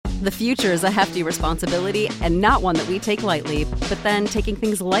The future is a hefty responsibility and not one that we take lightly, but then taking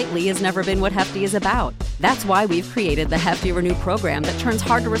things lightly has never been what Hefty is about. That's why we've created the Hefty Renew program that turns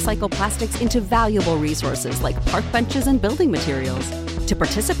hard-to-recycle plastics into valuable resources like park benches and building materials. To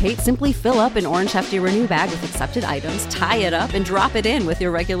participate, simply fill up an orange Hefty Renew bag with accepted items, tie it up, and drop it in with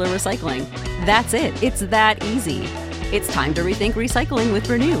your regular recycling. That's it. It's that easy. It's time to rethink recycling with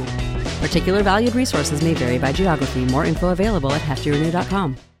Renew. Particular valued resources may vary by geography. More info available at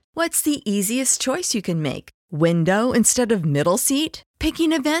heftyrenew.com. What's the easiest choice you can make? Window instead of middle seat?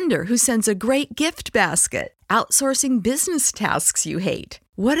 Picking a vendor who sends a great gift basket? Outsourcing business tasks you hate?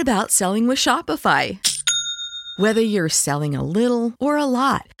 What about selling with Shopify? Whether you're selling a little or a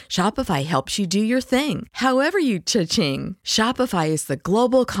lot, Shopify helps you do your thing, however you cha-ching. Shopify is the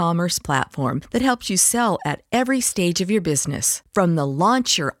global commerce platform that helps you sell at every stage of your business. From the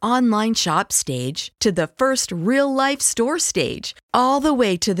launch your online shop stage to the first real-life store stage, all the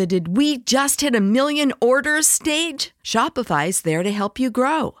way to the did we just hit a million orders stage. Shopify's there to help you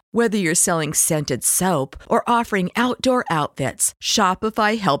grow. Whether you're selling scented soap or offering outdoor outfits,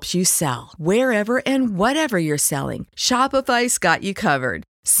 Shopify helps you sell. Wherever and whatever you're selling, Shopify's got you covered.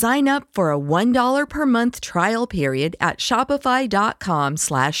 Sign up for a $1 per month trial period at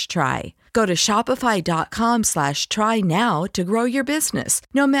shopify.com/try. Go to shopify.com/try now to grow your business,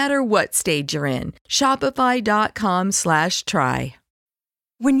 no matter what stage you're in. Shopify.com/try.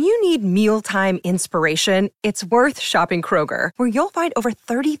 When you need mealtime inspiration, it's worth shopping Kroger, where you'll find over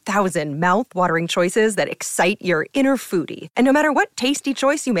 30,000 mouth-watering choices that excite your inner foodie. And no matter what tasty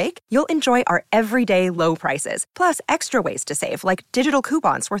choice you make, you'll enjoy our everyday low prices, plus extra ways to save, like digital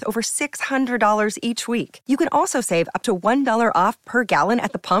coupons worth over $600 each week. You can also save up to $1 off per gallon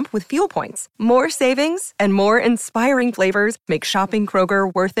at the pump with fuel points. More savings and more inspiring flavors make shopping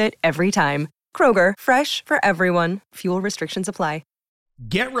Kroger worth it every time. Kroger, fresh for everyone. Fuel restrictions apply.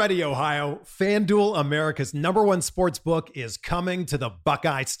 Get ready, Ohio. FanDuel, America's #1 sports book, is coming to the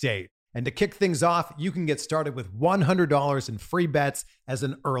Buckeye State. And to kick things off, you can get started with $100 in free bets as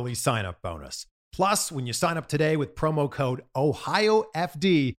an early sign-up bonus. Plus, when you sign up today with promo code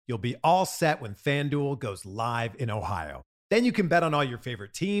OhioFD, you'll be all set when FanDuel goes live in Ohio. Then you can bet on all your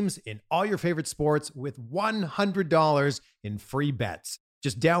favorite teams in all your favorite sports with $100 in free bets.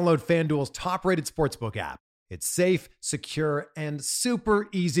 Just download FanDuel's top-rated sportsbook app. It's safe, secure, and super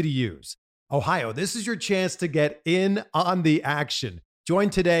easy to use. Ohio, this is your chance to get in on the action. Join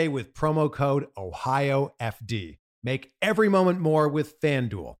today with promo code OhioFD. Make every moment more with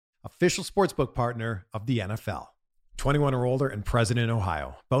FanDuel, official sportsbook partner of the NFL. 21 or older and present in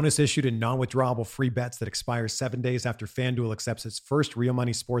Ohio. Bonus issued in non-withdrawable free bets that expire 7 days after FanDuel accepts its first real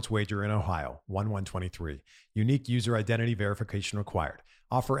money sports wager in Ohio, 1/1/23. Unique user identity verification required.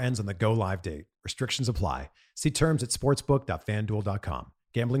 Offer ends on the go live date. Restrictions apply. See terms at sportsbook.fanduel.com.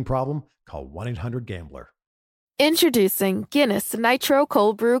 Gambling problem? Call 1-800-GAMBLER. Introducing Guinness Nitro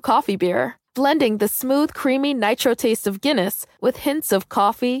Cold Brew Coffee Beer, blending the smooth, creamy nitro taste of Guinness with hints of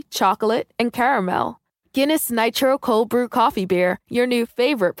coffee, chocolate, and caramel. Guinness Nitro Cold Brew Coffee Beer, your new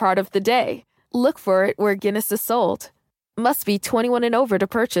favorite part of the day. Look for it where Guinness is sold. Must be 21 and over to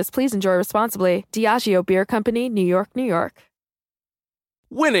purchase. Please enjoy responsibly. Diageo Beer Company, New York, New York.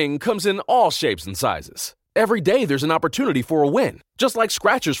 Winning comes in all shapes and sizes. Every day there's an opportunity for a win, just like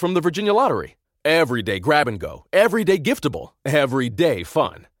scratchers from the Virginia Lottery. Everyday grab and go, everyday giftable, everyday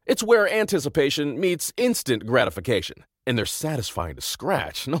fun. It's where anticipation meets instant gratification. And they're satisfying to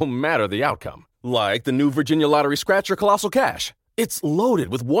scratch, no matter the outcome. Like the new Virginia Lottery Scratcher Colossal Cash. It's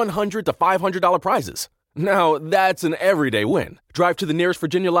loaded with $100 to $500 prizes. Now, that's an everyday win. Drive to the nearest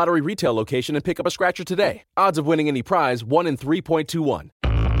Virginia Lottery retail location and pick up a scratcher today. Odds of winning any prize, 1 in 3.21.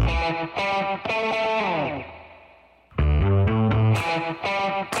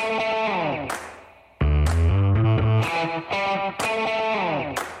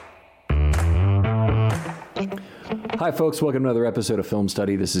 Hi, folks. Welcome to another episode of Film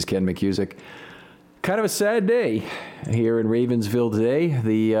Study. This is Ken McCusick. Kind of a sad day here in Ravensville today.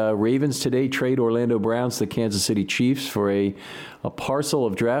 The Ravens today trade Orlando Browns to the Kansas City Chiefs for a parcel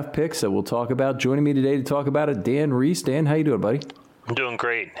of draft picks that we'll talk about. Joining me today to talk about it, Dan Reese. Dan, how you doing, buddy? I'm doing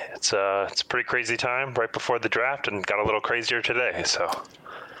great. It's a pretty crazy time right before the draft and got a little crazier today. So.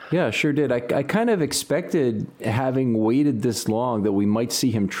 Yeah, sure did. I kind of expected, having waited this long, that we might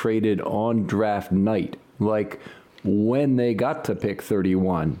see him traded on draft night. Like when they got to pick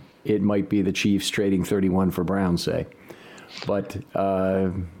 31, it might be the Chiefs trading 31 for Browns, say. But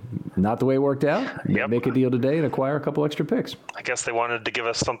not the way it worked out. Yep. Make a deal today and acquire a couple extra picks. I guess they wanted to give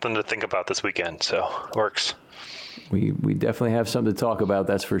us something to think about this weekend, so it works. We definitely have something to talk about,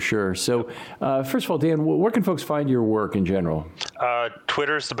 that's for sure. So, first of all, Dan, where can folks find your work in general?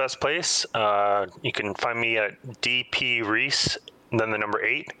 Twitter's the best place. You can find me at DP Rees, then the number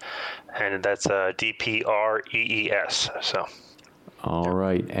 8, and that's DPREES. So. All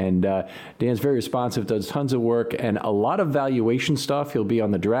right. And Dan's very responsive, does tons of work and a lot of valuation stuff. He'll be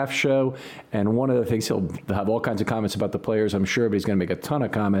on the draft show. And one of the things, he'll have all kinds of comments about the players, I'm sure, but he's going to make a ton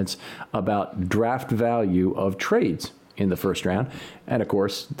of comments about draft value of trades in the first round. And of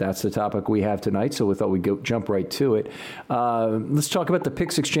course, that's the topic we have tonight. So we thought we'd jump right to it. Let's talk about the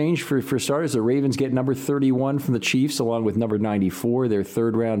picks exchange for starters. The Ravens get number 31 from the Chiefs, along with number 94, their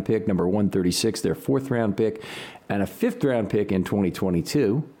third round pick, number 136, their fourth round pick, and a fifth round pick in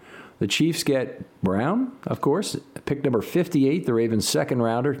 2022. The Chiefs get Brown, of course, pick number 58, the Ravens' second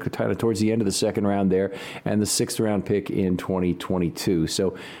rounder, kind of towards the end of the second round there, and the sixth round pick in 2022.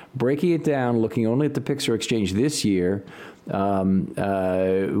 So breaking it down, looking only at the picks or exchange this year, we're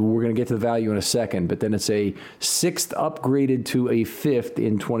going to get to the value in a second, but then it's a sixth upgraded to a fifth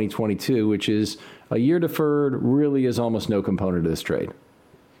in 2022, which is a year deferred, really is almost no component of this trade.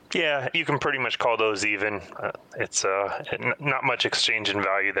 Yeah, you can pretty much call those even. It's not much exchange in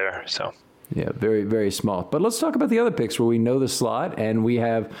value there. So. Yeah, very, very small. But let's talk about the other picks where we know the slot and we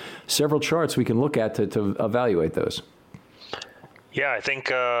have several charts we can look at to evaluate those. Yeah, I think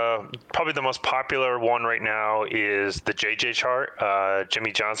probably the most popular one right now is the JJ chart,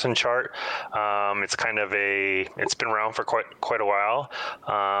 Jimmy Johnson chart. It's it's been around for quite a while.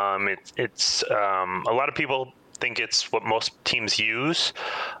 It's a lot of people think it's what most teams use,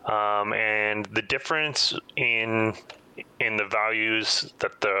 and the difference in the values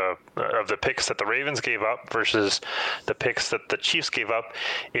that of the picks that the Ravens gave up versus the picks that the Chiefs gave up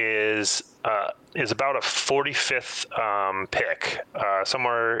is about a 45th pick,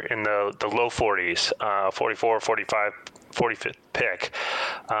 somewhere in the low 40s, 44, 45, 45th pick.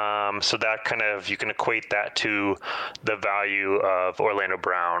 So that kind of, you can equate that to the value of Orlando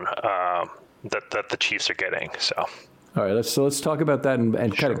Brown that the Chiefs are getting. So. All right, let's talk about that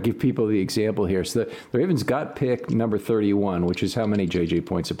and kind of give people the example here. So the Ravens got pick number 31, which is how many JJ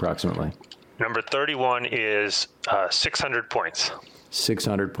points approximately? Number 31 is 600 points.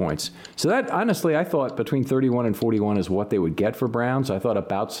 600 points. So that, honestly, I thought between 31 and 41 is what they would get for Browns. I thought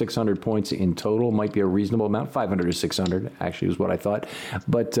about 600 points in total might be a reasonable amount. 500 to 600 actually was what I thought.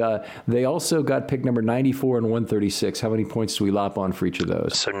 But they also got pick number 94 and 136. How many points do we lop on for each of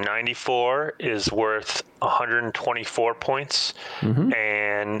those? So 94 is worth 124 points,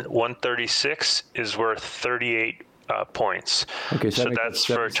 and 136 is worth 38 points. Okay, so that's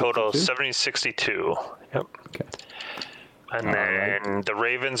for a total of 70-62. Yep. Okay. And then the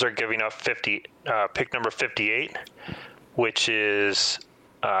Ravens are giving up pick number 58, which is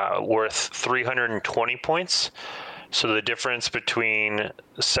worth 320 points. So the difference between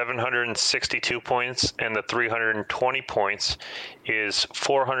 762 points and the 320 points is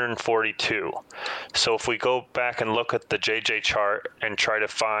 442. So if we go back and look at the JJ chart and try to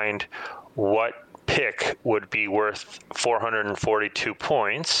find what pick would be worth 442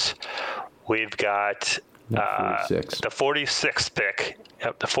 points, we've got the 46th pick.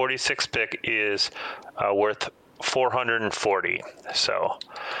 Yep, the 46th pick is worth 440. So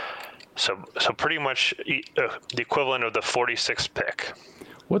pretty much the equivalent of the 46th pick.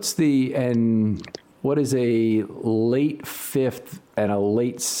 What is a late fifth and a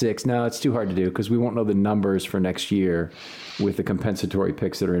late sixth? Now, it's too hard to do because we won't know the numbers for next year with the compensatory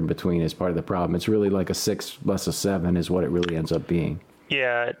picks that are in between as part of the problem. It's really like a 6 less a 7 is what it really ends up being.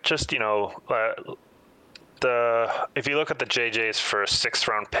 Yeah, just, if you look at the JJs for a 6th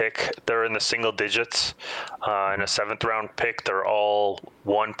round pick, they're in the single digits. In a 7th round pick, they're all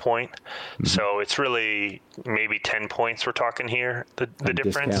 1 point. Mm-hmm. So it's really maybe 10 points we're talking here, the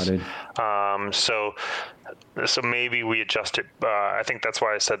difference. So maybe we adjust it. I think that's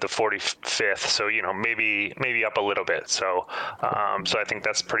why I said the 45th. So, maybe up a little bit. So I think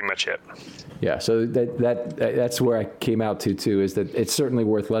that's pretty much it. Yeah. So that's where I came out to too, is that it's certainly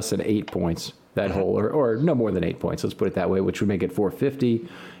worth less than 8 points. That whole, or no more than 8 points, let's put it that way, which would make it 450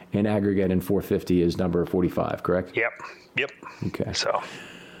 in aggregate, and 450 is number 45, correct? Yep. Okay. So.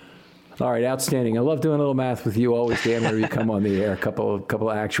 All right, outstanding. I love doing a little math with you always, Dan, whenever you come on the air. A couple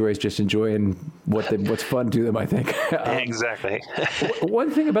of actuaries just enjoying what's fun to them, I think. Exactly. One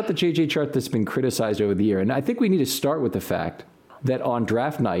thing about the JJ chart that's been criticized over the year, and I think we need to start with the fact that on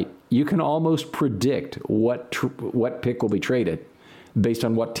draft night, you can almost predict what pick will be traded based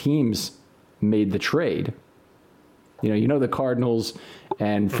on what teams made the trade. The Cardinals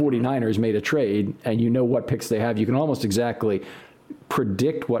and 49ers made a trade, and what picks they have. You can almost exactly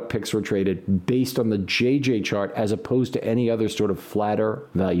predict what picks were traded based on the JJ chart as opposed to any other sort of flatter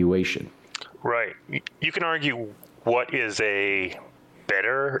valuation. Right. You can argue what is a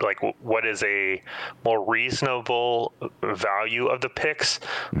better, like what is a more reasonable value of the picks,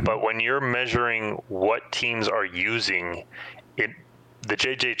 but when you're measuring what teams are using, the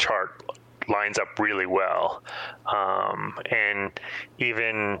JJ chart lines up really well. And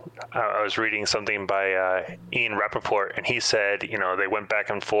even I was reading something by Ian Rappaport, and he said, they went back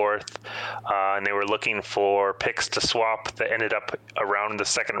and forth and they were looking for picks to swap that ended up around the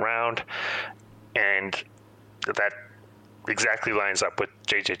second round. And that exactly lines up with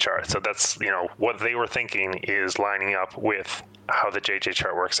JJ chart. So that's, what they were thinking is lining up with how the JJ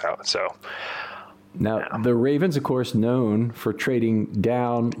chart works out. So now, the Ravens, of course, known for trading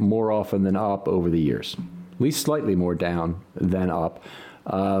down more often than up over the years, at least slightly more down than up.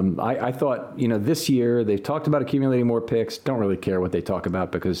 I thought, this year they've talked about accumulating more picks. Don't really care what they talk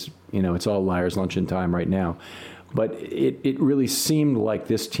about because, it's all liar's luncheon time right now. But it really seemed like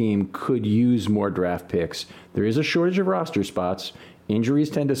this team could use more draft picks. There is a shortage of roster spots. Injuries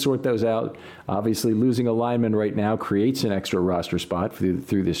tend to sort those out. Obviously, losing a lineman right now creates an extra roster spot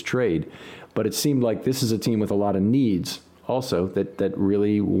through this trade. But it seemed like this is a team with a lot of needs also that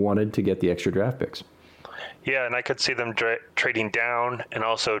really wanted to get the extra draft picks. Yeah, and I could see them trading down and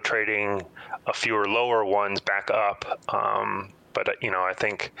also trading a fewer lower ones back up. But, I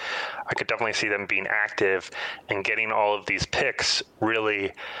think I could definitely see them being active, and getting all of these picks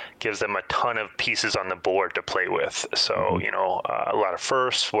really gives them a ton of pieces on the board to play with. So, a lot of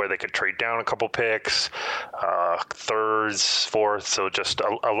firsts where they could trade down a couple picks, thirds, fourths. So just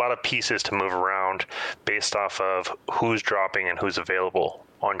a lot of pieces to move around based off of who's dropping and who's available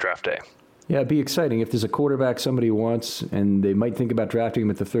on draft day. Yeah, it'd be exciting. If there's a quarterback somebody wants and they might think about drafting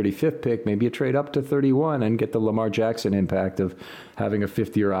him at the 35th pick, maybe you trade up to 31 and get the Lamar Jackson impact of having a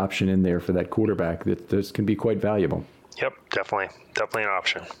fifth-year option in there for that quarterback. This can be quite valuable. Yep, definitely an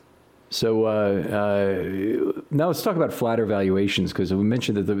option. So now let's talk about flatter valuations, because we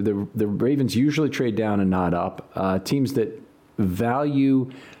mentioned that the Ravens usually trade down and not up. Teams that value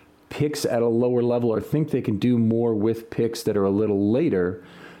picks at a lower level or think they can do more with picks that are a little later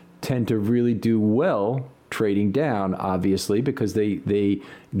tend to really do well trading down, obviously, because they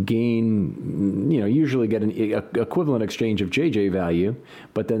gain, usually get an equivalent exchange of JJ value,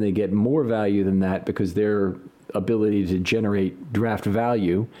 but then they get more value than that because their ability to generate draft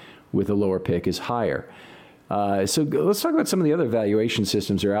value with a lower pick is higher. So let's talk about some of the other valuation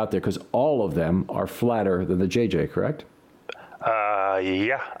systems that are out there, because all of them are flatter than the JJ, correct?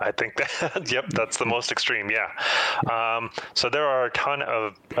 Yeah, I think that, yep, that's the most extreme. Yeah. So there are a ton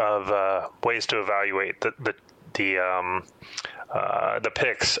of ways to evaluate the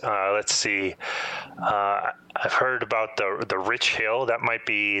picks. Let's see. I've heard about the Rich Hill. That might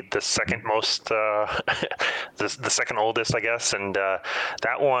be the second most, the second oldest, I guess. And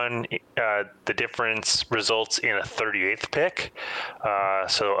that one, the difference results in a 38th pick.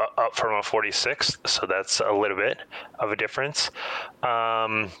 So up from a 46th. So that's a little bit of a difference.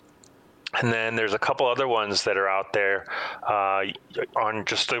 And then there's a couple other ones that are out there on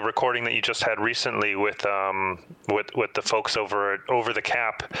just the recording that you just had recently with the folks over the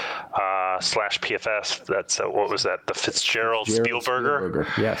Cap / PFS. That's what was that? The Fitzgerald Spielberger.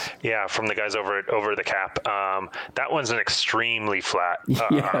 Yes. Yeah, from the guys over the Cap. That one's an extremely flat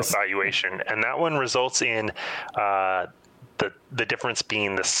valuation, and that one results in the difference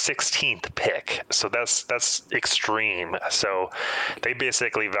being the 16th pick. So that's extreme. So they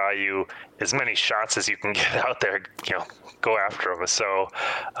basically value as many shots as you can get out there, go after them. So,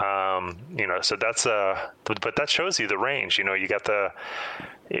 so that's but that shows you the range. You got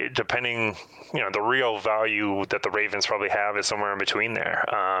depending, the real value that the Ravens probably have is somewhere in between there.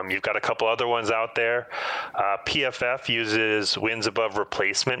 You've got a couple other ones out there. PFF uses wins above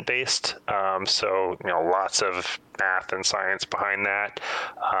replacement based. So, lots of math and science behind that.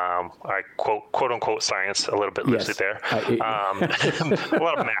 I quote unquote science a little bit loosely there. A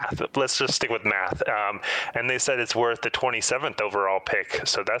lot of math. Let's just stick with math. And they said it's worth the 27th overall pick.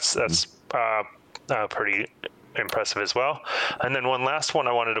 So that's pretty impressive as well. And then one last one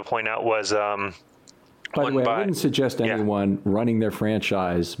I wanted to point out was by the way, I wouldn't suggest anyone running their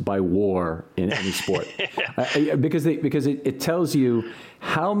franchise by WAR in any sport, because it tells you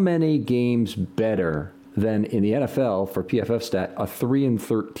how many games better than in the NFL for PFF stat a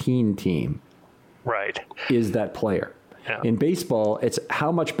 3-13 team, right, is that player. Yeah. In baseball, it's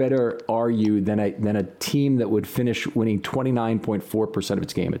how much better are you than a team that would finish winning 29.4% of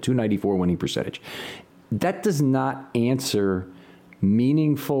its game, a 294 winning percentage. That does not answer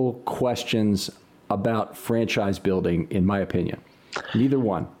meaningful questions about franchise building, in my opinion. Neither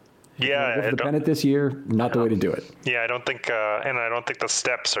one. Yeah, the pennant this year, not the way to do it. Yeah, I don't think, and I don't think the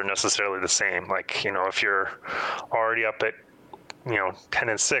steps are necessarily the same. Like, if you're already up at,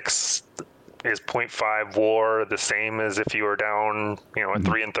 10-6, is 0.5 WAR the same as if you were down, at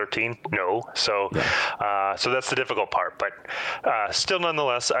 3-13? No. So, so that's the difficult part. But still,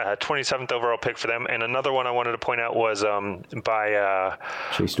 nonetheless, 27th overall pick for them. And another one I wanted to point out was by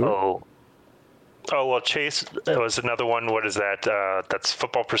Chase Stewart. Oh, well, Chase was another one. What is that? That's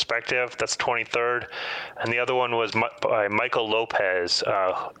Football Perspective. That's 23rd. And the other one was by Michael Lopez,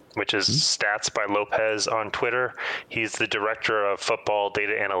 which is Stats by Lopez on Twitter. He's the director of football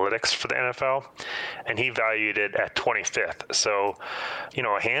data analytics for the NFL, and he valued it at 25th. So,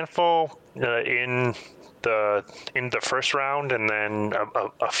 a handful in the first round, and then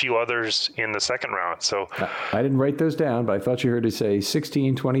a few others in the second round. So I didn't write those down, but I thought you heard it say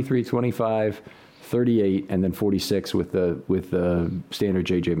 16, 23, 25, 38, and then 46 with the standard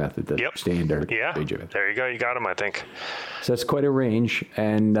JJ method. Standard JJ method. There you go. You got him, I think. So that's quite a range,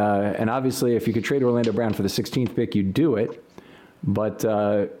 and obviously, if you could trade Orlando Brown for the 16th pick, you'd do it. But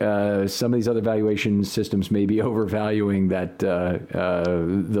some of these other valuation systems may be overvaluing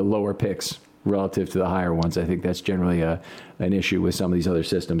the lower picks relative to the higher ones. I think that's generally an issue with some of these other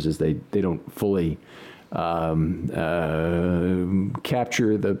systems, is they don't fully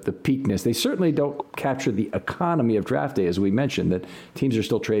capture the peakness. They certainly don't capture the economy of draft day, as we mentioned, that teams are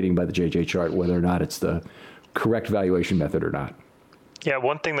still trading by the JJ chart, whether or not it's the correct valuation method or not. Yeah,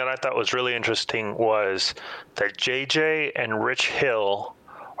 one thing that I thought was really interesting was that JJ and Rich Hill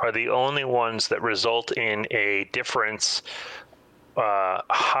are the only ones that result in a difference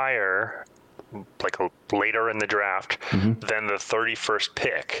higher, like later in the draft, than the 31st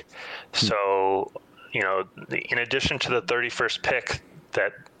pick. So, in addition to the 31st pick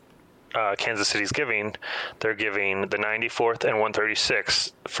that Kansas City's giving, they're giving the 94th and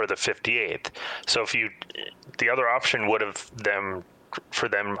 136th for the 58th. So the other option would have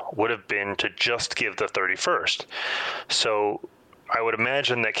been to just give the 31st. So I would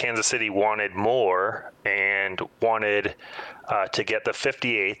imagine that Kansas City wanted more and wanted to get the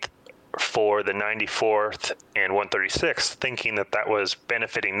 58th for the 94th and 136th, thinking that was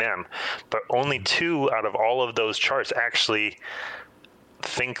benefiting them. But only 2 out of all of those charts actually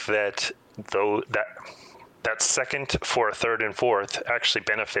think that that second for a third and fourth actually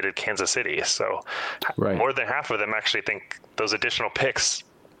benefited Kansas City. So more than half of them actually think those additional picks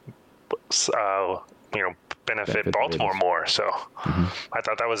benefit Baltimore more. So I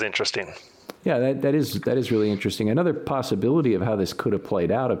thought that was interesting. Yeah, that is really interesting. Another possibility of how this could have played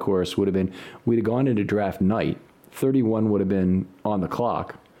out, of course, would have been we'd have gone into draft night. 31 would have been on the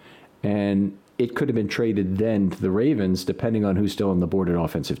clock, and it could have been traded then to the Ravens, depending on who's still on the board at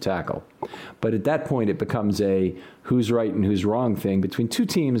offensive tackle. But at that point, it becomes a who's right and who's wrong thing between two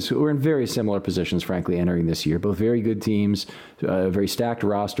teams who are in very similar positions, frankly, entering this year. Both very good teams, very stacked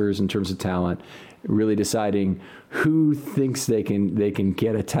rosters in terms of talent, really deciding who thinks they can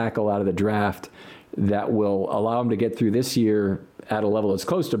get a tackle out of the draft that will allow them to get through this year at a level that's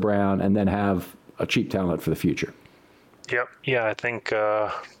close to Brown and then have a cheap talent for the future. Yep. Yeah, I think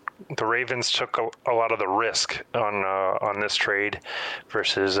the Ravens took a lot of the risk on this trade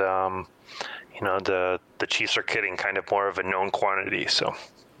versus the Chiefs are getting kind of more of a known quantity. So.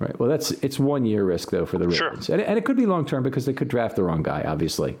 Right. Well, it's 1 year risk though for the Ravens, sure. And it could be long term because they could draft the wrong guy,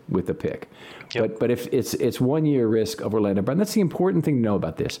 obviously, with the pick. Yep. But if it's 1 year risk of Orlando Brown, that's the important thing to know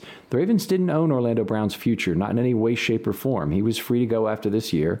about this. The Ravens didn't own Orlando Brown's future, not in any way, shape, or form. He was free to go after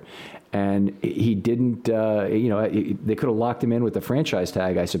this year, and he didn't. They could have locked him in with the franchise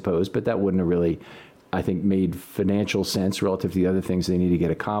tag, I suppose, but that wouldn't have really, I think, made financial sense relative to the other things they need to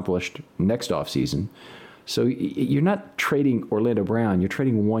get accomplished next offseason. So you're not trading Orlando Brown. You're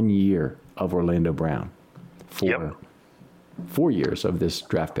trading 1 year of Orlando Brown for 4 years of this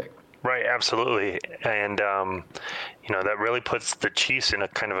draft pick. Right, absolutely. And, that really puts the Chiefs in a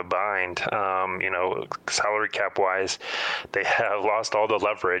kind of a bind. Salary cap wise, they have lost all the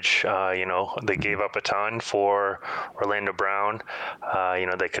leverage. They gave up a ton for Orlando Brown.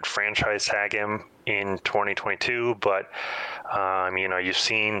 They could franchise tag him in 2022, but you've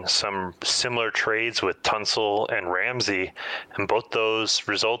seen some similar trades with Tunsil and Ramsey, and both those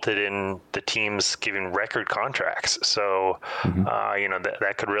resulted in the teams giving record contracts. So,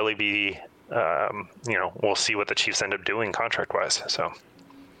 that could really be, we'll see what the Chiefs end up doing contract-wise. So,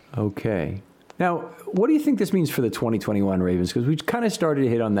 okay. Now, what do you think this means for the 2021 Ravens? Because we kind of started to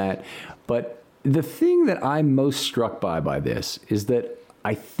hit on that, but the thing that I'm most struck by this is that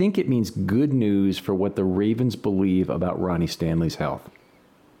I think it means good news for what the Ravens believe about Ronnie Stanley's health.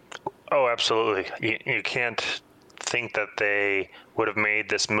 Oh, absolutely. You can't think that they would have made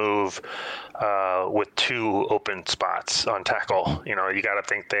this move with 2 open spots on tackle. You got to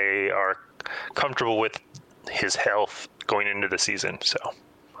think they are comfortable with his health going into the season. So.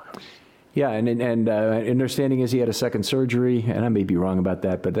 Yeah, and understanding is he had a second surgery, and I may be wrong about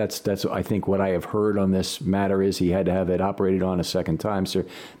that, but that's I think what I have heard on this matter is he had to have it operated on a second time. So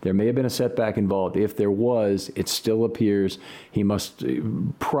there may have been a setback involved. If there was, it still appears he must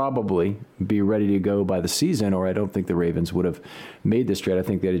probably be ready to go by the season, or I don't think the Ravens would have made this trade. I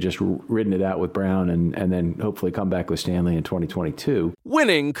think they'd have just ridden it out with Brown and then hopefully come back with Stanley in 2022.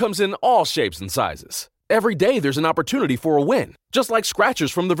 Winning comes in all shapes and sizes. Every day there's an opportunity for a win, just like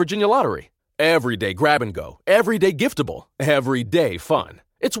scratchers from the Virginia Lottery. Every day grab and go, every day giftable, every day fun.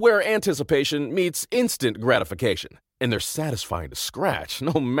 It's where anticipation meets instant gratification, and they're satisfying to scratch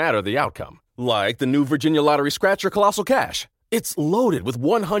no matter the outcome. Like the new Virginia Lottery Scratcher Colossal Cash. It's loaded with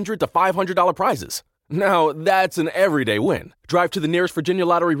 $100 to $500 prizes. Now, that's an everyday win. Drive to the nearest Virginia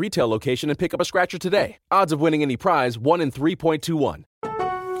Lottery retail location and pick up a scratcher today. Odds of winning any prize, 1 in 3.21.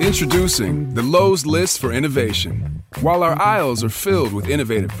 Introducing the Lowe's List for Innovation. While our aisles are filled with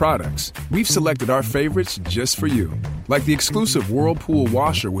innovative products, we've selected our favorites just for you. Like the exclusive Whirlpool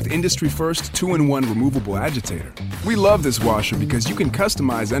washer with industry-first 2-in-1 removable agitator. We love this washer because you can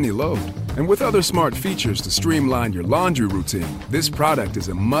customize any load. And with other smart features to streamline your laundry routine, this product is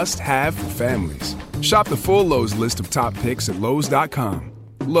a must-have for families. Shop the full Lowe's list of top picks at Lowe's.com.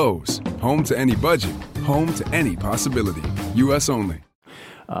 Lowe's, home to any budget, home to any possibility. U.S. only.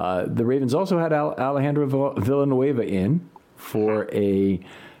 The Ravens also had Alejandro Villanueva in for a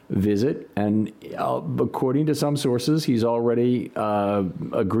visit, and according to some sources, he's already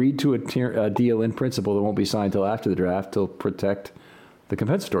agreed to a deal in principle that won't be signed until after the draft to protect the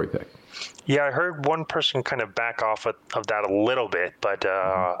compensatory pick. Yeah, I heard one person kind of back off of that a little bit, but,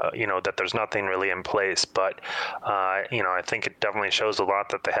 that there's nothing really in place. But, I think it definitely shows a lot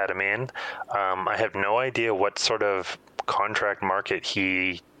that they had him in. I have no idea what sort of contract market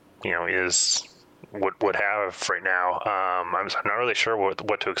he, would have right now. I'm not really sure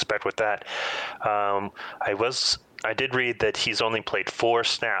what to expect with that. I did read that he's only played 4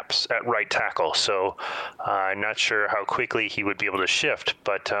 snaps at right tackle, so I'm not sure how quickly he would be able to shift,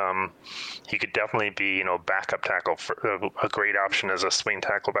 but he could definitely be, backup tackle, for a great option as a swing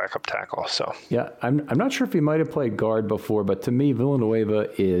tackle, backup tackle. So yeah, I'm not sure if he might have played guard before, but to me, Villanueva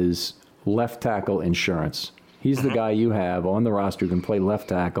is left tackle insurance. He's the guy you have on the roster who can play left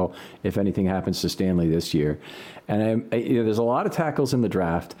tackle if anything happens to Stanley this year. And there's a lot of tackles in the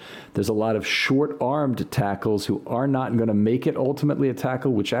draft. There's a lot of short-armed tackles who are not going to make it ultimately a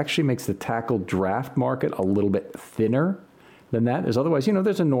tackle, which actually makes the tackle draft market a little bit thinner than that. Otherwise,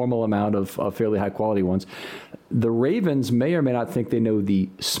 there's a normal amount of fairly high-quality ones. The Ravens may or may not think they know the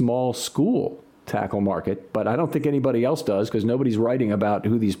small school tackle market, but I don't think anybody else does because nobody's writing about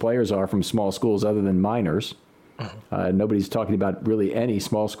who these players are from small schools other than minors. Nobody's talking about really any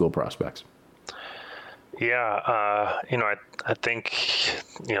small school prospects. Yeah, I think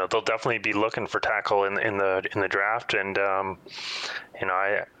they'll definitely be looking for tackle in the draft, and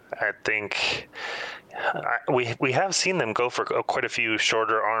I think we have seen them go for quite a few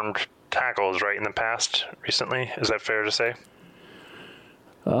shorter armed tackles, right, in the past recently. Is that fair to say?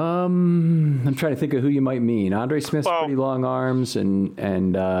 I'm trying to think of who you might mean. Andre Smith's pretty long arms,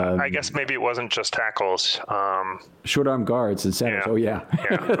 and I guess maybe it wasn't just tackles. Short arm guards and centers. Yeah. Oh yeah,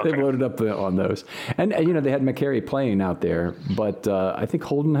 okay. They loaded up on those. And they had McCary playing out there, but I think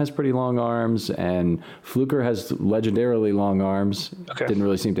Holden has pretty long arms, and Fluker has legendarily long arms. Okay. Didn't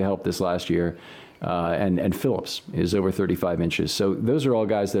really seem to help this last year. And Phillips is over 35 inches. So those are all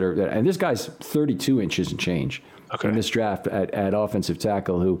guys that are, and this guy's 32 inches and change. Okay. In this draft at offensive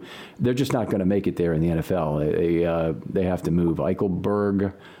tackle, who they're just not going to make it there in the NFL. They have to move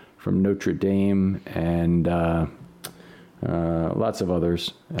Eichelberg from Notre Dame and lots of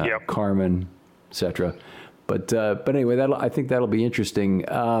others, Carmen, etc. But anyway, I think that'll be interesting.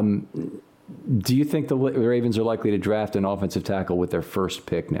 Do you think the Ravens are likely to draft an offensive tackle with their first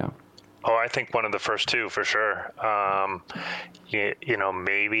pick now? Oh, I think one of the first 2 for sure.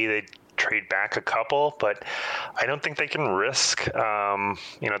 Maybe they trade back a couple, but I don't think they can risk. That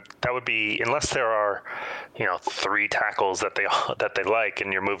would be, unless there are, 3 tackles that they like,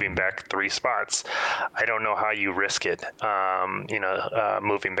 and you're moving back 3 spots. I don't know how you risk it.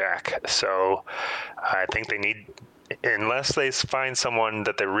 Moving back. So I think they need, unless they find someone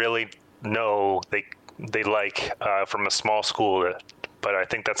that they really know they like from a small school. But I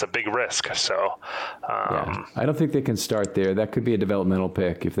think that's a big risk. So, I don't think they can start there. That could be a developmental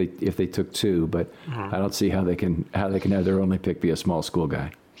pick if they took 2, but I don't see how they can have their only pick be a small school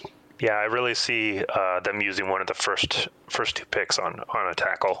guy. Yeah, I really see them using one of the first two picks on a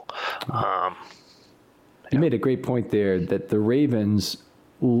tackle. You made a great point there that the Ravens,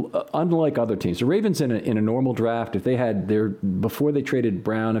 unlike other teams, the Ravens in a normal draft, if they had before they traded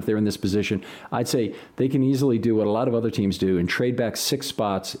Brown, if they're in this position, I'd say they can easily do what a lot of other teams do and trade back 6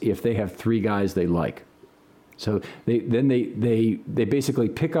 spots if they have 3 guys they like. So they basically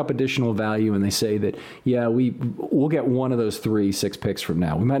pick up additional value and they say that, yeah, we'll get one of those 6 picks from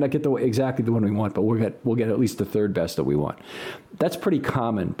now. We might not get exactly the one we want, but we'll get at least the third best that we want. That's pretty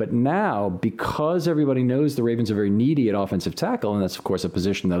common. But now, because everybody knows the Ravens are very needy at offensive tackle, and that's of course a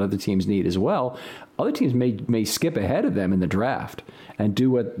position that other teams need as well, other teams may skip ahead of them in the draft and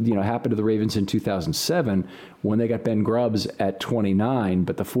do what happened to the Ravens in 2007 when they got Ben Grubbs at 29,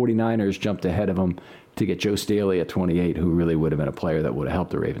 but the 49ers jumped ahead of them to get Joe Staley at 28, who really would have been a player that would have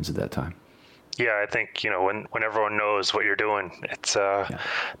helped the Ravens at that time. Yeah, I think, when everyone knows what you're doing, it's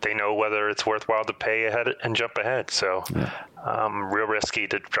they know whether it's worthwhile to pay ahead and jump ahead. So real risky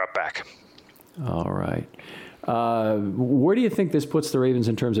to drop back. All right. Where do you think this puts the Ravens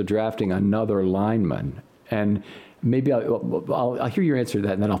in terms of drafting another lineman? And maybe I'll hear your answer to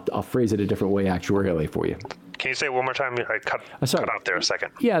that, and then I'll phrase it a different way actuarially for you. Can you say it one more time? I cut out there a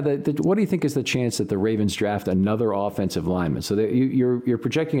second. Yeah. What do you think is the chance that the Ravens draft another offensive lineman? So you're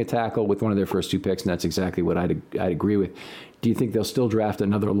projecting a tackle with one of their first 2 picks, and that's exactly what I'd agree with. Do you think they'll still draft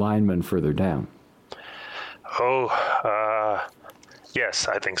another lineman further down? Yes,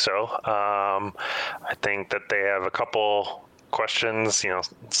 I think so. I think that they have a couple questions,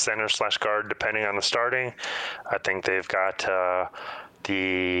 center/guard, depending on the starting. I think they've got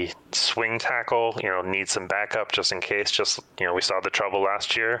the swing tackle, needs some backup just in case. We saw the trouble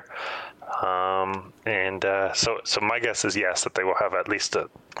last year. So my guess is yes, that they will have at least a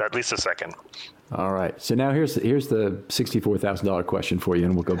second. All right. So now here's the $64,000 question for you,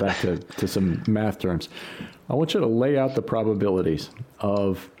 and we'll go back to some math terms. I want you to lay out the probabilities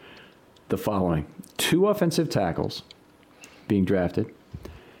of the following: 2 offensive tackles being drafted,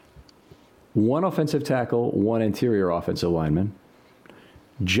 1 offensive tackle, 1 interior offensive lineman,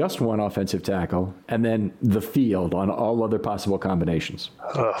 just 1 offensive tackle, and then the field on all other possible combinations.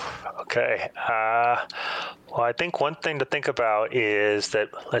 Oh, okay. Well, I think one thing to think about is that,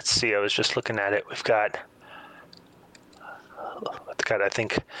 let's see, I was just looking at it. We've got, I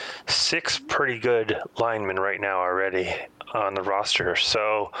think, 6 pretty good linemen right now already on the roster.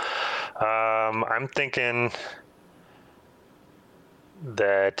 So I'm thinking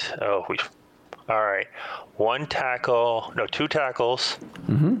that, all right, 2 tackles.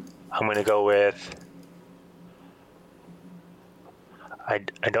 Mm-hmm. I'm going to go with, I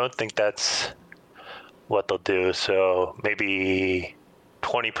don't think that's what they'll do. So maybe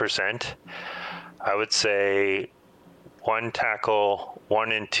 20%. I would say 1 tackle,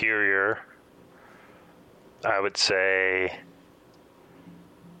 1 interior. I would say,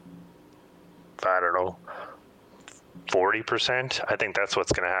 I don't know, 40%. I think that's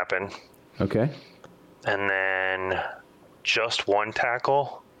what's going to happen. Okay. And then just 1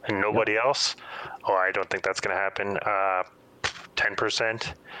 tackle and nobody else. Oh, I don't think that's going to happen.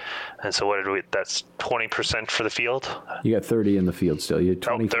 10%. And so that's 20% for the field. You got 30 in the field still. You had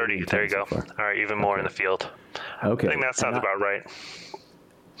 20. 30. There you go. All right. Even more in the field. Okay. I think that sounds about right.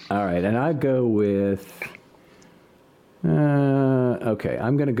 All right. And I go with,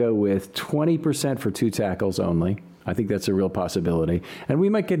 I'm going to go with 20% for 2 tackles only. I think that's a real possibility. And we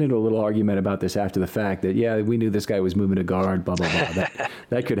might get into a little argument about this after the fact that, yeah, we knew this guy was moving to guard, blah, blah, blah.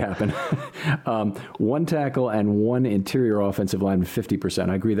 That could happen. 1 tackle and 1 interior offensive lineman,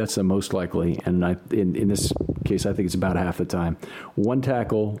 50%. I agree that's the most likely. And in this case, I think it's about half the time. 1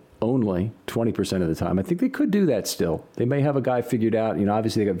 tackle only, 20% of the time. I think they could do that still. They may have a guy figured out.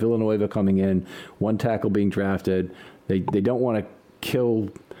 Obviously they got Villanueva coming in, 1 tackle being drafted. They don't want to kill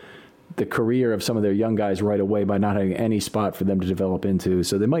the career of some of their young guys right away by not having any spot for them to develop into.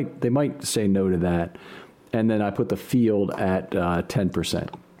 So they might say no to that. And then I put the field at 10%,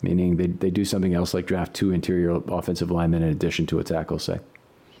 meaning they do something else like draft 2 interior offensive linemen in addition to a tackle, say.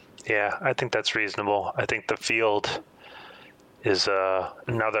 Yeah, I think that's reasonable. I think the field is, now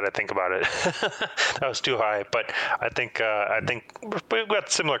that I think about it, that was too high, but I think we've got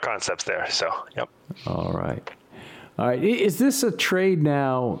similar concepts there. So, yep. All right. Is this a trade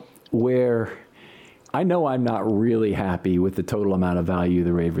now where I know I'm not really happy with the total amount of value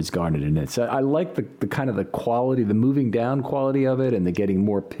the Ravens garnered in it? So I like the kind of the quality, the moving down quality of it, and the getting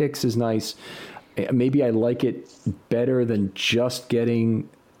more picks is nice. Maybe I like it better than just getting,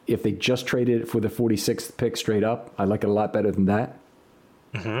 if they just traded it for the 46th pick straight up. I like it a lot better than that.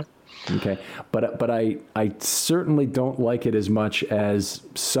 Mm-hmm. Okay, but I certainly don't like it as much as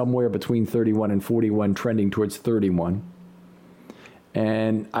somewhere between 31 and 41, trending towards 31.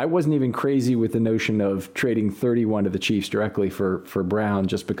 And I wasn't even crazy with the notion of trading 31 to the Chiefs directly for Brown,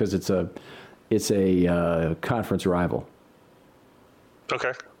 just because it's a conference rival.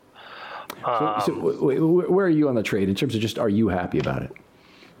 Okay. So where are you on the trade in terms of just, are you happy about it?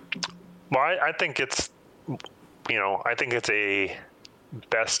 Well, I think it's, I think it's a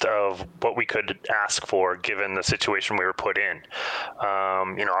best of what we could ask for given the situation we were put in.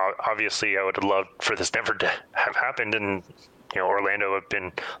 Obviously I would have loved for this never to have happened, and Orlando have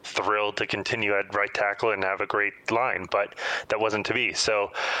been thrilled to continue at right tackle and have a great line, but that wasn't to be.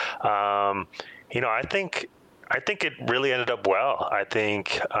 So, I think it really ended up well. I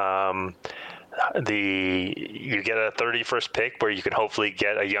think you get a 31st pick where you can hopefully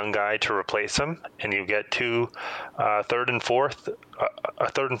get a young guy to replace him, and you get a third and fourth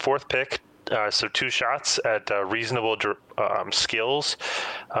pick. So 2 shots at reasonable skills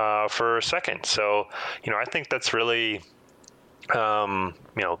for a second. So, I think that's really,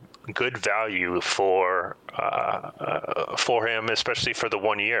 good value for him, especially for the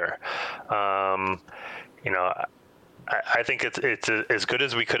 1 year. I think it's as good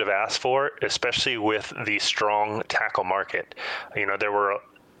as we could have asked for, especially with the strong tackle market. You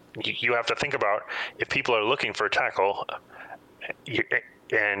have to think about, if people are looking for a tackle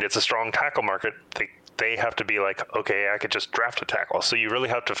and it's a strong tackle market, they have to be like, okay, I could just draft a tackle. So you really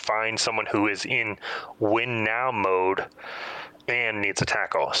have to find someone who is in win now mode and needs a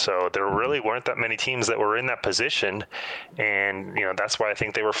tackle. So there really weren't that many teams that were in that position. And, that's why I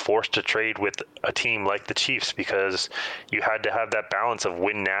think they were forced to trade with a team like the Chiefs, because you had to have that balance of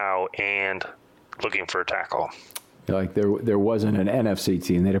win now and looking for a tackle. Like there wasn't an NFC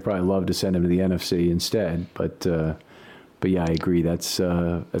team. They'd have probably loved to send him to the NFC instead. But yeah, I agree. I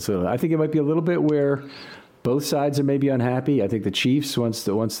think it might be a little bit where both sides are maybe unhappy. I think the Chiefs, once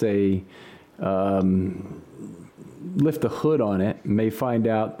they lift the hood on it, may find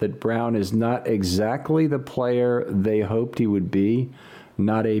out that Brown is not exactly the player they hoped he would be,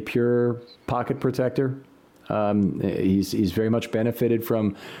 not a pure pocket protector. He's very much benefited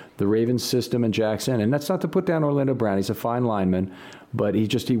from the Ravens system in Jackson, and that's not to put down Orlando Brown. He's a fine lineman, but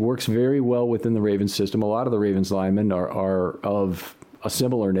he works very well within the Ravens system. A lot of the Ravens linemen are of a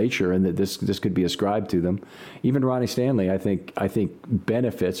similar nature, and that this could be ascribed to them. Even Ronnie Stanley, I think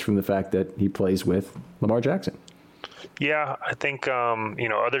benefits from the fact that he plays with Lamar Jackson. Yeah, I think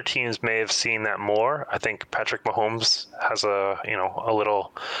other teams may have seen that more. I think Patrick Mahomes has a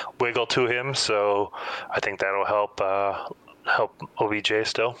little wiggle to him, so I think that'll help OBJ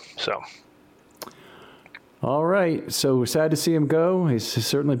still. So. All right, so sad to see him go. He's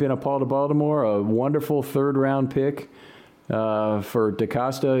certainly been a Paul to Baltimore, a wonderful 3rd round pick for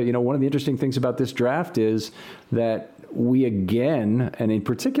DeCosta. One of the interesting things about this draft is that we again, and in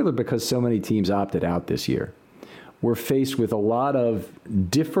particular because so many teams opted out this year, we're faced with a lot of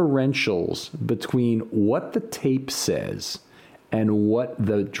differentials between what the tape says and what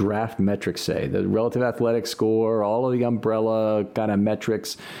the draft metrics say. The relative athletic score, all of the umbrella kind of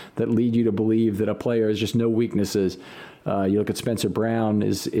metrics that lead you to believe that a player has just no weaknesses. You look at Spencer Brown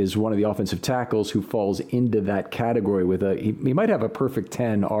is one of the offensive tackles who falls into that category with he might have a perfect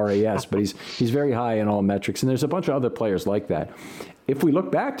 10 RAS, but he's very high in all metrics. And there's a bunch of other players like that. If we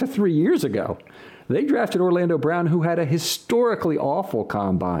look back to 3 years ago, they drafted Orlando Brown, who had a historically awful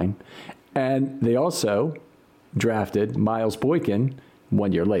combine, and they also drafted Miles Boykin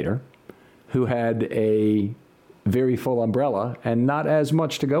 1 year later, who had a very full umbrella and not as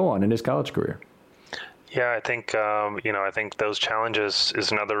much to go on in his college career. Yeah, I think I think those challenges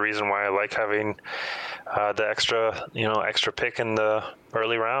is another reason why I like having the extra pick in the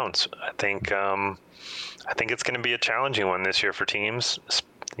early rounds. I think it's going to be a challenging one this year for teams.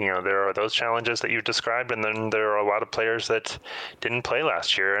 There are those challenges that you described, and then there are a lot of players that didn't play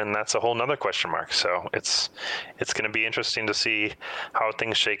last year, and that's a whole nother question mark. So it's going to be interesting to see how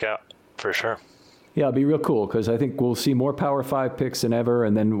things shake out for sure. Yeah, it'll be real cool because I think we'll see more Power 5 picks than ever,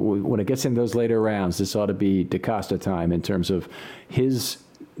 and then when it gets in those later rounds, this ought to be DeCosta time in terms of his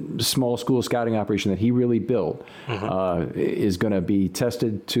small school scouting operation that he really built is going to be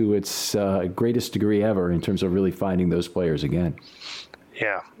tested to its greatest degree ever in terms of really finding those players again.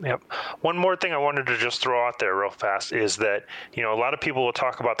 Yeah. Yep. One more thing I wanted to just throw out there real fast is that, a lot of people will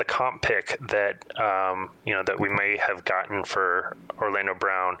talk about the comp pick that, that we may have gotten for Orlando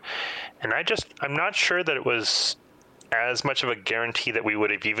Brown. And I'm not sure that it was as much of a guarantee that we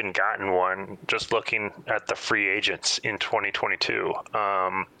would have even gotten one just looking at the free agents in 2022.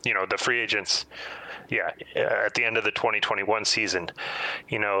 The free agents, at the end of the 2021 season,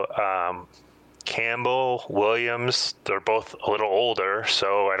 Campbell, Williams, they're both a little older,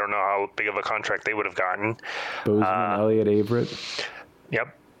 so I don't know how big of a contract they would have gotten. Bozeman, Elliott, Averett.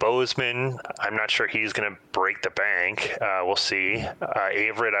 Yep. Bozeman, I'm not sure he's going to break the bank. We'll see.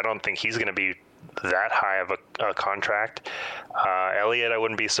 Averett, I don't think he's going to be that high of a contract. Elliott, I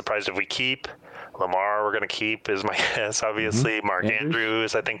wouldn't be surprised if we keep. Lamar, we're going to keep, is my guess, obviously. Mark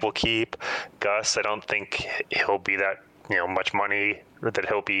Andrews, I think we'll keep. Gus, I don't think he'll be that much money, that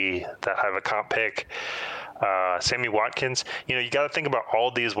he'll be that high of a comp pick. Sammy Watkins, you got to think about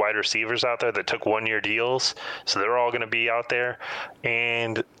all these wide receivers out there that took 1-year deals, so they're all going to be out there.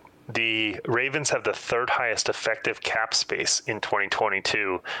 And the Ravens have the third highest effective cap space in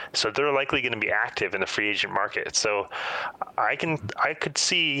 2022, so they're likely going to be active in the free agent market. So I could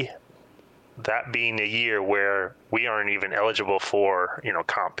see that being a year where we aren't even eligible for,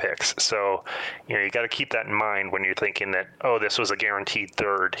 comp picks. So, you got to keep that in mind when you're thinking that, this was a guaranteed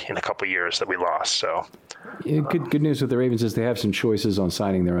third in a couple of years that we lost. So good news with the Ravens is they have some choices on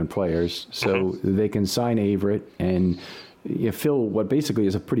signing their own players. So they can sign Averett and fill what basically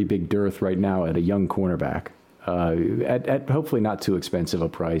is a pretty big dearth right now at a young cornerback. At hopefully not too expensive a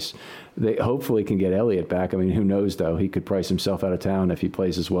price. They hopefully can get Elliott back. I mean, who knows, though? He could price himself out of town if he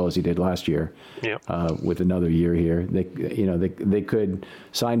plays as well as he did last year. With another year here. They could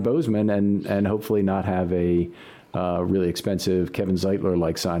sign Bozeman and hopefully not have a really expensive Kevin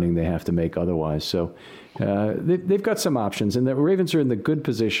Zeitler-like signing they have to make otherwise. So they've got some options. And the Ravens are in the good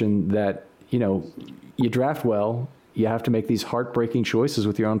position that, you draft well, you have to make these heartbreaking choices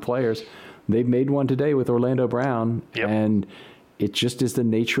with your own players. They've made one today with Orlando Brown, and it just is the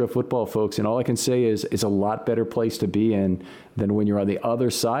nature of football, folks. And all I can say is it's a lot better place to be in than when you're on the other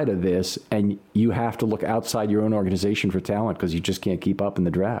side of this and you have to look outside your own organization for talent because you just can't keep up in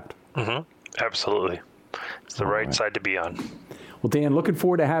the draft. Absolutely. It's the right side to be on. Well, Dan, looking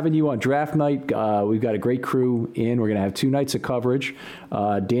forward to having you on draft night. We've got a great crew in. We're going to have 2 nights of coverage.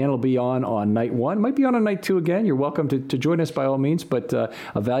 Dan will be on night 1. Might be on night 2 again. You're welcome to join us by all means. But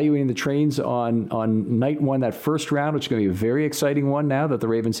evaluating the trains on night 1, that first round, which is going to be a very exciting one now that the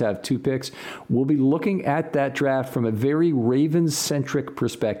Ravens have 2 picks. We'll be looking at that draft from a very Ravens-centric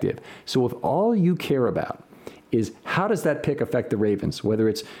perspective. So if all you care about is how does that pick affect the Ravens, whether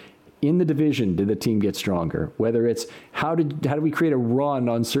it's in the division, did the team get stronger? Whether it's how do we create a run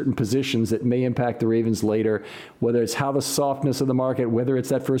on certain positions that may impact the Ravens later? Whether it's how the softness of the market, whether it's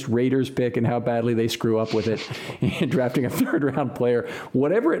that first Raiders pick and how badly they screw up with it in drafting a 3rd-round player,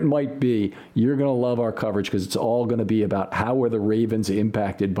 whatever it might be, you're going to love our coverage because it's all going to be about how are the Ravens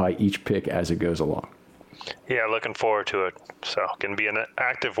impacted by each pick as it goes along. Yeah, looking forward to it. So, going to be an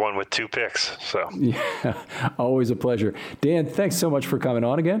active one with 2 picks. So, yeah, always a pleasure. Dan, thanks so much for coming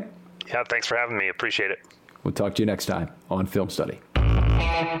on again. Yeah, thanks for having me. Appreciate it. We'll talk to you next time on Film Study.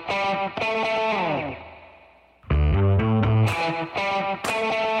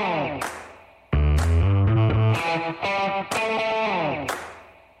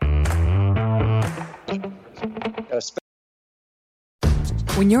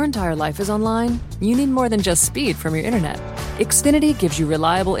 When your entire life is online, you need more than just speed from your internet. Xfinity gives you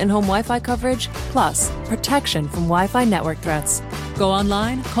reliable in-home Wi-Fi coverage, plus protection from Wi-Fi network threats. Go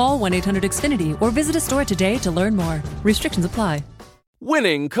online, call 1-800-XFINITY, or visit a store today to learn more. Restrictions apply.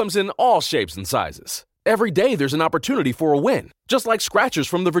 Winning comes in all shapes and sizes. Every day there's an opportunity for a win, just like scratchers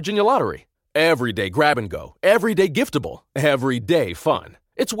from the Virginia Lottery. Everyday grab and go, everyday giftable, everyday fun.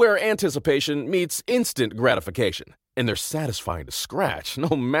 It's where anticipation meets instant gratification. And they're satisfying to scratch,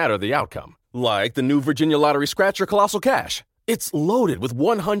 no matter the outcome. Like the new Virginia Lottery Scratcher Colossal Cash. It's loaded with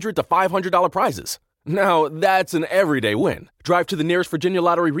 $100 to $500 prizes. Now, that's an everyday win. Drive to the nearest Virginia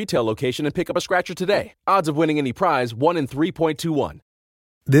Lottery retail location and pick up a scratcher today. Odds of winning any prize, 1 in 3.21.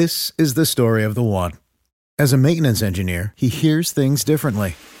 This is the story of the one. As a maintenance engineer, he hears things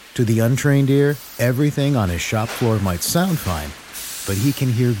differently. To the untrained ear, everything on his shop floor might sound fine, but he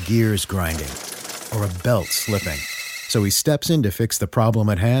can hear gears grinding or a belt slipping. So he steps in to fix the problem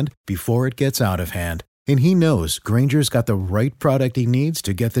at hand before it gets out of hand. And he knows Grainger's got the right product he needs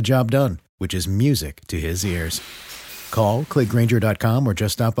to get the job done, which is music to his ears. Call, click Grainger.com, or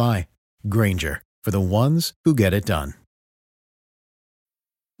just stop by. Grainger, for the ones who get it done.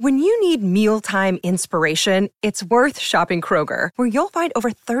 When you need mealtime inspiration, it's worth shopping Kroger, where you'll find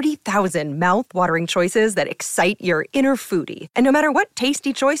over 30,000 mouth-watering choices that excite your inner foodie. And no matter what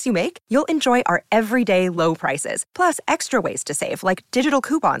tasty choice you make, you'll enjoy our everyday low prices, plus extra ways to save, like digital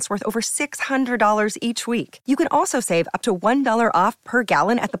coupons worth over $600 each week. You can also save up to $1 off per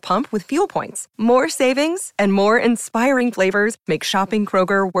gallon at the pump with fuel points. More savings and more inspiring flavors make shopping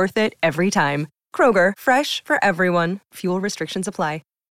Kroger worth it every time. Kroger, fresh for everyone. Fuel restrictions apply.